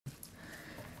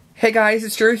Hey guys,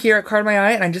 it's Drew here at Card My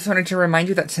Eye, and I just wanted to remind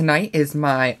you that tonight is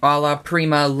my Alla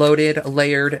Prima Loaded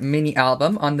Layered mini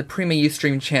album on the Prima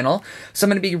Ustream channel. So I'm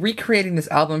going to be recreating this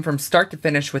album from start to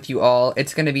finish with you all.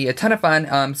 It's going to be a ton of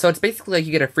fun. So it's basically like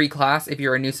you get a free class if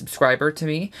you're a new subscriber to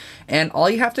me. And all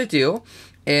you have to do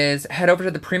is head over to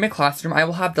the Prima Classroom. I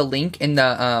will have the link in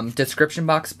the description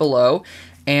box below.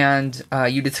 And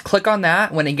you just click on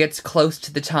that when it gets close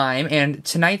to the time. And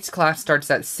tonight's class starts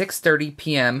at 6:30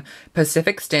 p.m.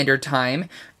 Pacific Standard Time,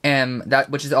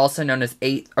 which is also known as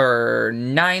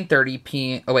 9:30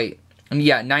 p.m. Oh wait,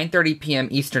 yeah, 9:30 p.m.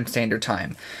 Eastern Standard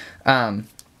Time.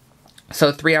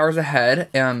 So 3 hours ahead,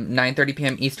 9:30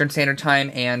 p.m. Eastern Standard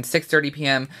Time and 6:30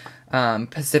 p.m.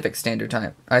 Pacific Standard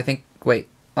Time. I think. Wait.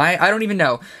 I don't even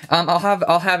know. I'll have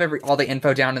all the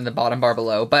info down in the bottom bar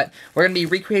below. But we're going to be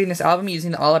recreating this album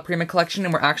using the Alla Prima collection,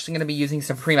 and we're actually going to be using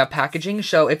some Prima packaging.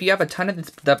 So if you have a ton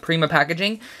of the Prima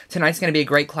packaging, tonight's going to be a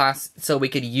great class so we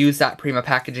could use that Prima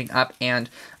packaging up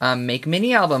and make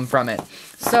mini album from it.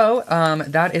 So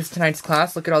that is tonight's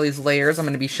class. Look at all these layers. I'm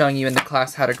going to be showing you in the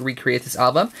class how to recreate this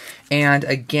album. And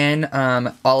again,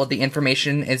 all of the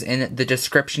information is in the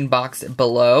description box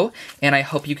below. And I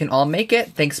hope you can all make it.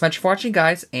 Thanks so much for watching,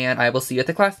 guys. And I will see you at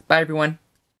the class. Bye, everyone.